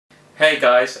Hey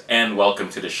guys, and welcome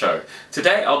to the show.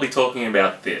 Today I'll be talking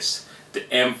about this, the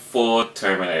M4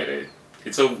 Terminator.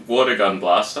 It's a water gun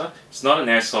blaster. It's not an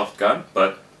airsoft gun,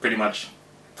 but pretty much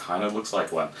kind of looks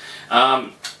like one.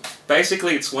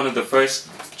 Basically it's one of the first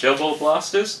gel ball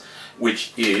blasters,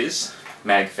 which is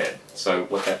mag-fed. So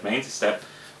what that means is that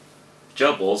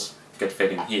gel balls get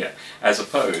fed in here, as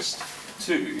opposed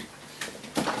to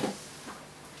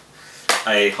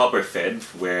a hopper fed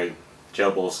where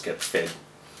gel balls get fed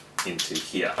into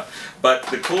here. But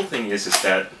the cool thing is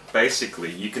that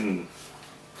basically you can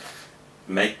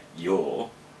make your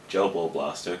gel ball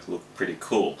blaster look pretty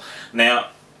cool. Now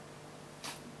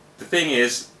the thing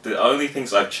is, the only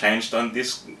things I've changed on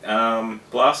this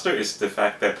blaster is the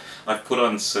fact that I've put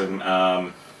on some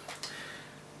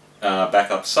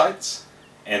backup sights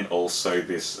and also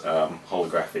this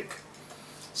holographic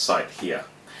sight here.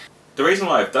 The reason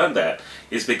why I've done that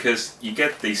is because you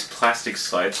get these plastic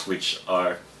sights which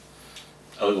are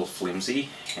a little flimsy,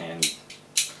 and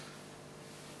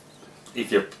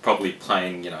if you're probably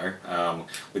playing,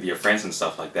 with your friends and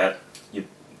stuff like that,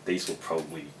 these will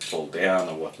probably fall down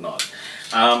or whatnot.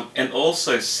 And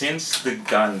also, since the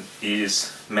gun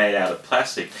is made out of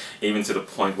plastic, even to the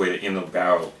point where the inner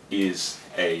barrel is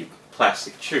a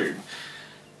plastic tube,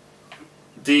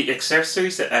 the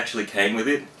accessories that actually came with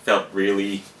it felt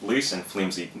really loose and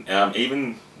flimsy.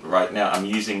 Even right now, I'm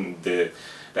using the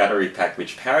battery pack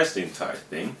which powers the entire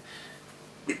thing.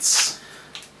 It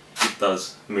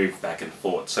does move back and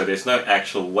forth, so there's no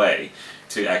actual way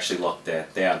to actually lock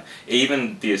that down.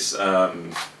 Even this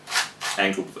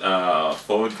angled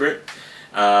forward grip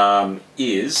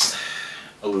is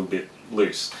a little bit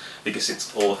loose because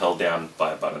it's all held down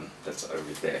by a button that's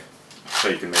over there, so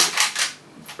you can move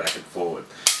it back and forward.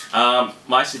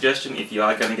 My suggestion, if you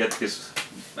are going to get this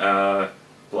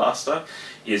blaster,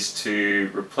 is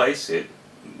to replace it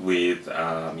with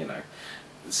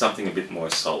something a bit more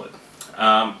solid.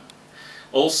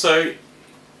 Also, it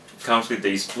comes with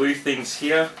these blue things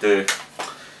here. The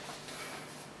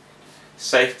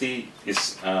safety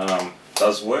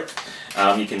does work.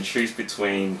 You can choose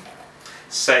between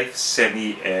safe,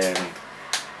 semi, and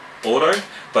auto,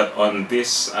 but on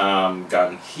this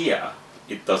gun here,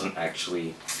 it doesn't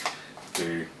actually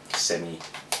do semi,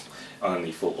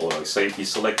 only full auto. So if you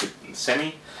select it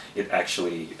semi, it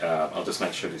actually, I'll just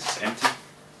make sure this is empty.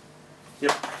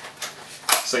 Yep.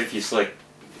 So if you select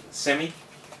semi,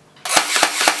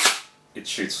 it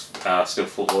shoots still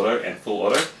full auto, and full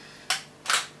auto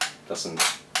doesn't.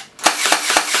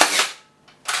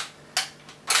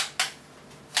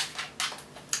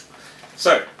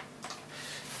 So,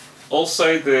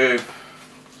 also the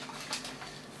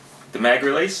mag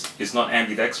release is not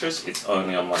ambidextrous, it's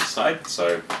only on one side,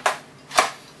 so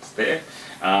it's there.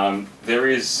 There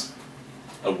is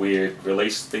a weird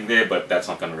release thing there, but that's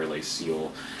not going to release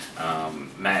your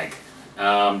mag.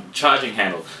 Charging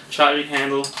handle. Charging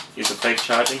handle is a fake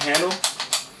charging handle.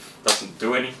 Doesn't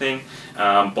do anything.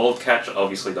 Bolt catch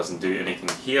obviously doesn't do anything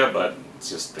here, but it's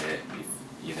just there if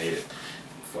you need it.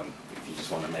 If you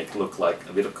just want to make it look like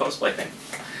a bit of cosplay thing.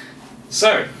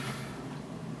 So,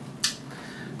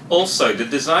 also the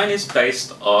design is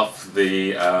based off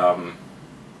the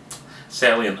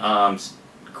Salient Arms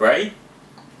grey.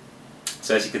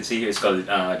 So as you can see here, it's got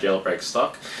a jailbreak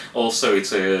stock. Also,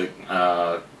 it's a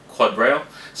quad rail,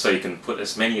 so you can put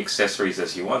as many accessories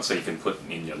as you want. So you can put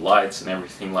in your lights and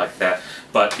everything like that.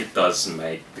 But it does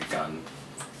make the gun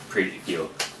feel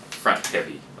front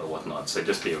heavy or whatnot. So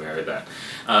just be aware of that.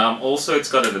 Also, it's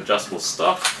got an adjustable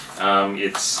stock.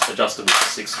 It's adjustable to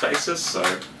 6 faces. So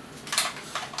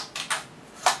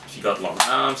if you got long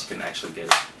arms, you can actually get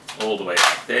it all the way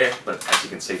up there. But as you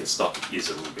can see, the stock is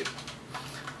a little bit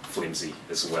flimsy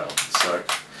as well, so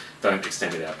don't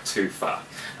extend it out too far.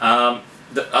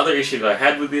 The other issue that I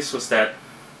had with this was that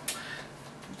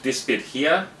this bit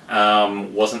here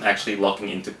wasn't actually locking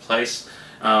into place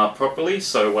properly,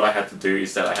 so what I had to do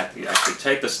is that I had to actually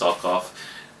take the stock off,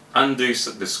 undo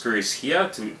the screws here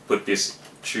to put this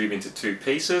tube into 2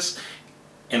 pieces,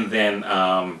 and then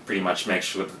pretty much make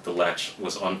sure that the latch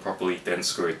was on properly, then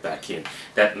screw it back in.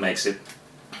 That makes it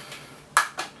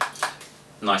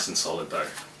nice and solid though,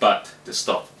 but the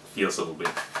stock feels a little bit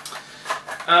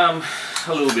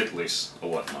loose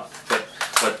or whatnot. But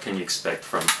what can you expect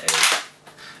from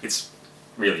it's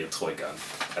really a toy gun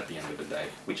at the end of the day,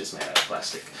 which is made out of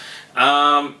plastic.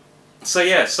 So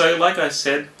yeah, so like I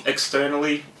said,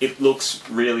 externally it looks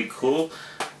really cool.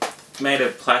 Made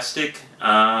of plastic,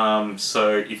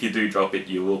 so if you do drop it,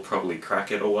 you will probably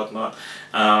crack it or whatnot.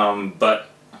 But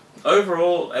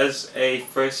overall, as a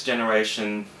first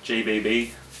generation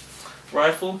GBB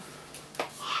rifle,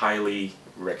 highly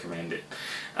recommend it.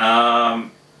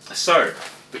 So,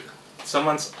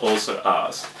 someone's also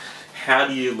asked, how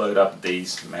do you load up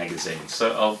these magazines?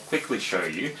 So I'll quickly show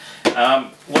you.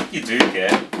 What you do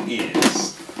get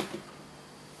is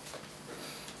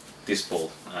this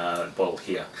ball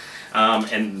here.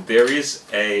 And there is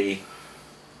a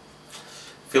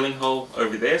filling hole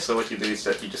over there, so what you do is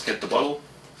that you just get the bottle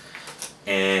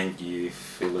and you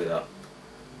fill it up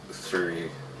through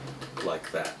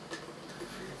like that.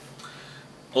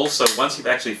 Also, once you've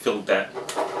actually filled that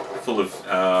full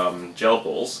of gel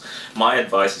balls, my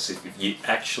advice is if you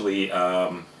actually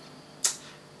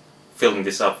filling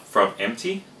this up from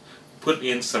empty, put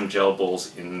in some gel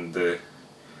balls in the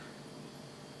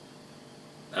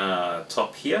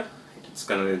top here. It's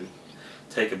going to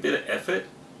take a bit of effort,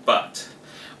 but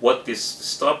what this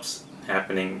stops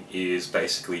happening is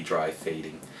basically dry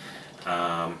feeding,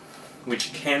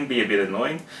 which can be a bit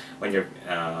annoying when you're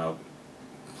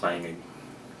playing a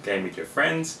game with your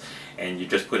friends and you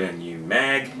just put in a new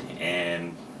mag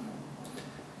and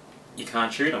you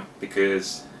can't shoot them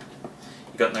because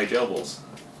you got no gel balls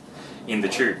in the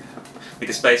tube.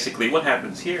 Because basically what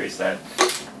happens here is that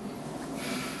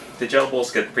the gel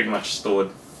balls get pretty much stored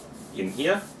in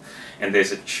here, and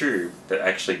there's a tube that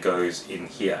actually goes in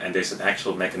here, and there's an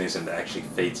actual mechanism that actually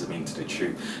feeds them into the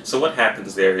tube. So what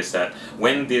happens there is that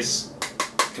when this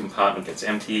compartment gets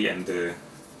empty and the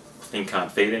thing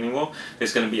can't feed anymore,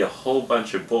 there's going to be a whole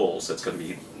bunch of balls that's going to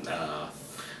be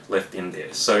left in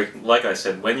there. So like I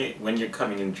said, when you're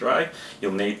coming in dry,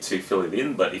 you'll need to fill it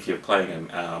in, but if you're playing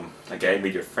a game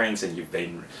with your friends and you've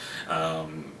been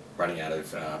running out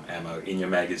of ammo in your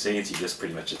magazines, you just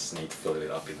pretty much just need to fill it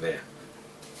up in there.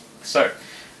 So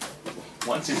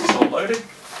once it's all loaded,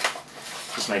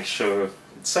 just make sure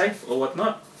it's safe or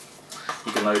whatnot.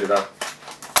 You can load it up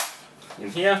in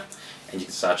here and you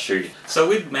can start shooting. So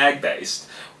with mag based,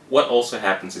 what also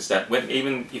happens is that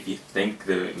even if you think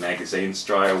the magazine's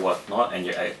dry or whatnot and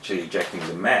you're actually ejecting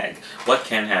the mag, what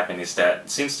can happen is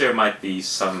that since there might be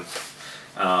some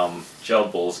gel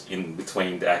balls in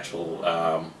between the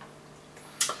actual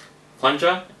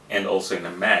plunger and also in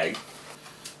the mag,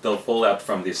 they'll fall out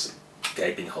from this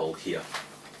gaping hole here.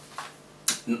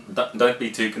 Don't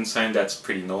be too concerned, that's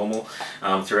pretty normal.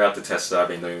 Throughout the tests that I've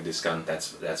been doing with this gun,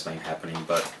 that's been happening,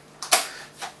 but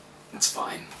it's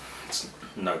fine. It's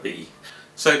no biggie.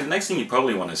 So the next thing you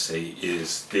probably want to see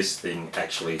is this thing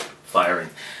actually firing.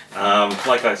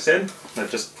 Like I said,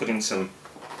 I've just put in some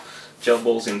gel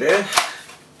balls in there.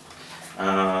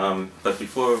 But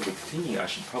before we continue, I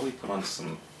should probably put on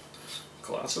some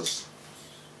glasses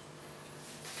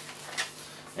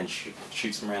and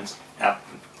shoot some rounds out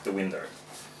the window.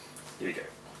 Here we go.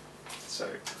 So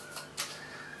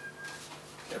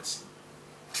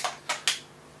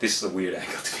this is a weird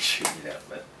angle to be shooting it out,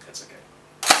 but that's okay.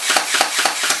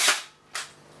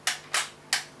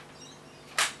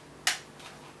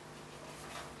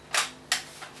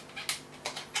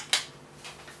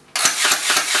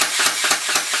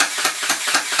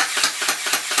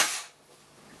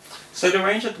 So the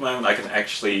range at the moment, I can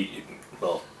actually,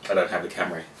 well, I don't have the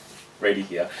camera ready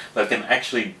here, but I can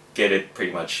actually get it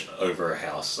pretty much over a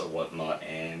house or whatnot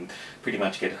and pretty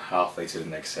much get halfway to the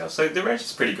next house. So the range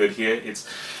is pretty good here.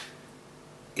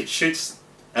 It shoots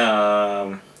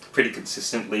pretty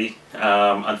consistently.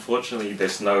 Unfortunately,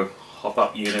 there's no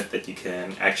hop-up unit that you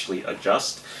can actually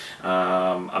adjust.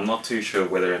 I'm not too sure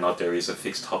whether or not there is a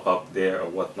fixed hop-up there or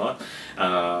whatnot.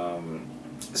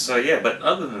 So yeah, but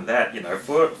other than that, you know,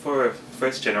 for a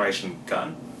first generation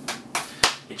gun,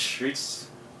 it shoots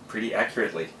pretty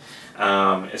accurately,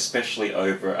 especially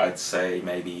over, I'd say,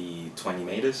 maybe 20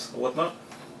 meters or whatnot.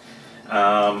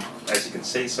 As you can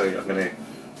see, so I'm going to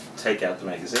take out the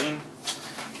magazine,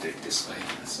 do it this way.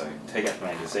 So take out the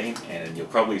magazine and you'll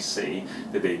probably see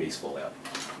the BBs fall out.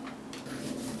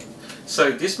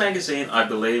 So this magazine, I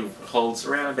believe, holds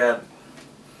around about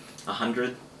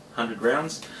 100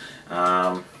 rounds.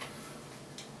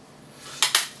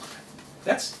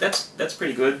 That's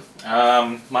pretty good.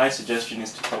 My suggestion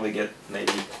is to probably get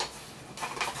maybe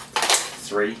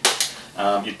 3.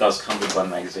 It does come with 1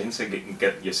 magazine, so you can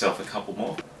get yourself a couple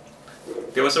more.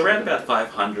 There was around about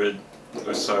 500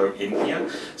 or so in here,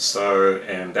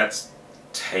 and that's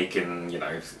taken, you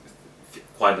know,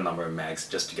 quite a number of mags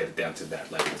just to get it down to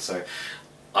that level. So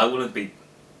I wouldn't be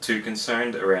too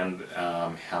concerned around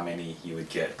how many you would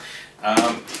get.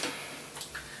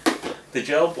 The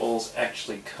gel balls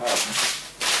actually come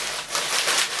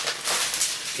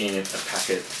in a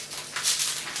packet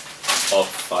of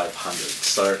 500,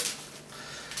 so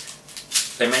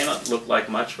they may not look like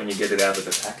much when you get it out of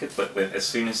the packet, but as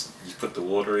soon as you put the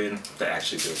water in, they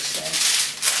actually do expand.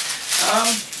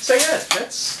 So yeah,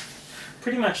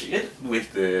 pretty much it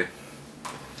with the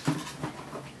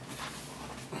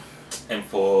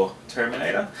M4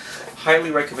 Terminator.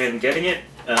 Highly recommend getting it.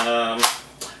 I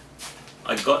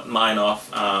got mine off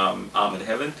Armored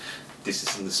Heaven. This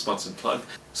isn't the sponsored plug.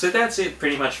 So that's it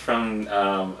pretty much from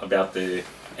about the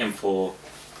M4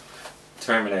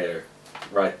 Terminator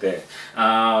right there.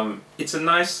 It's a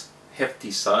nice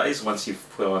hefty size once you've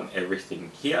put on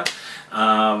everything here.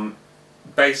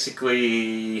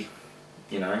 Basically,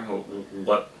 you know,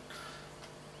 what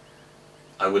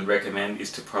I would recommend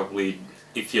is to probably,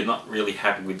 if you're not really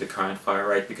happy with the current fire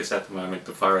rate, because at the moment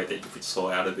the fire rate that you saw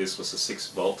out of this was a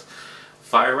 6-volt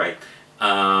fire rate,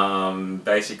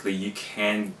 basically you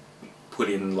can put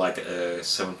in like a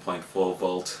 7.4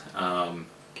 volt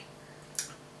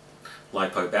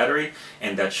LiPo battery,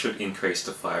 and that should increase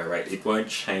the fire rate. It won't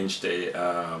change the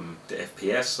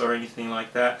FPS or anything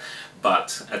like that,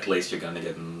 but at least you're going to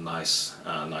get a nice,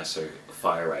 nicer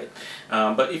fire rate.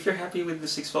 But if you're happy with the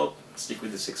 6 volt, stick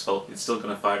with the 6 volt. It's still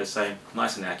going to fire the same,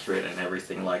 nice and accurate and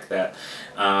everything like that.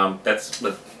 But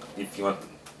if you want,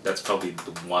 that's probably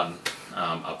the one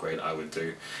upgrade I would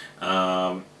do.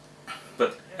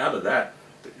 But out of that,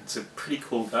 it's a pretty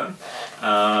cool gun.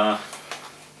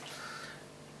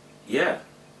 Yeah,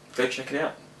 go check it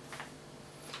out.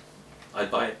 I'd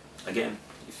buy it again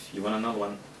if you want another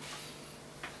one.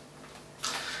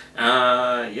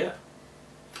 Yeah.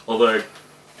 Although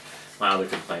my other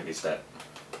complaint is that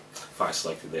fire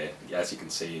selector there, as you can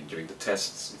see during the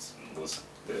tests, it was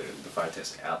the fire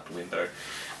test out the window.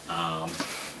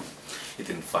 It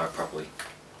didn't fire properly.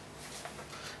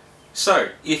 So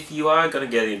if you are going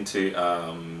to get into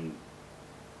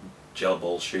gel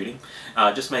ball shooting,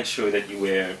 just make sure that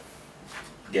you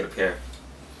get a pair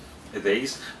of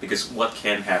these, because what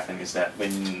can happen is that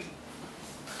when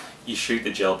you shoot the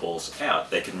gel balls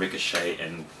out, they can ricochet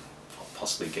and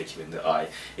possibly get you in the eye.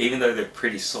 Even though they're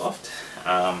pretty soft,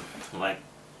 like,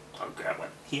 I'll grab one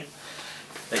here,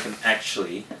 they can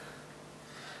actually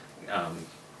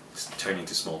turn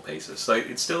into small pieces. So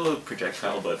it's still a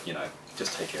projectile, but you know,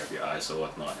 just take care of your eyes or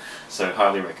whatnot. So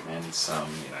highly recommend some,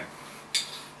 you know,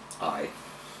 eye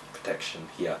protection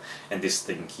here. And this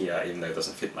thing here, even though it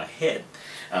doesn't fit my head,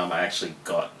 I actually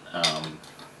got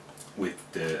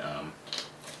with the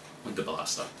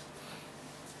blaster.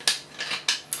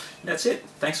 That's it.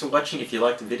 Thanks for watching. If you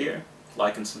liked the video,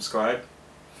 like and subscribe.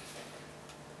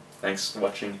 Thanks for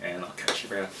watching, and I'll catch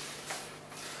you around.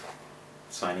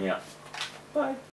 Signing out. Bye.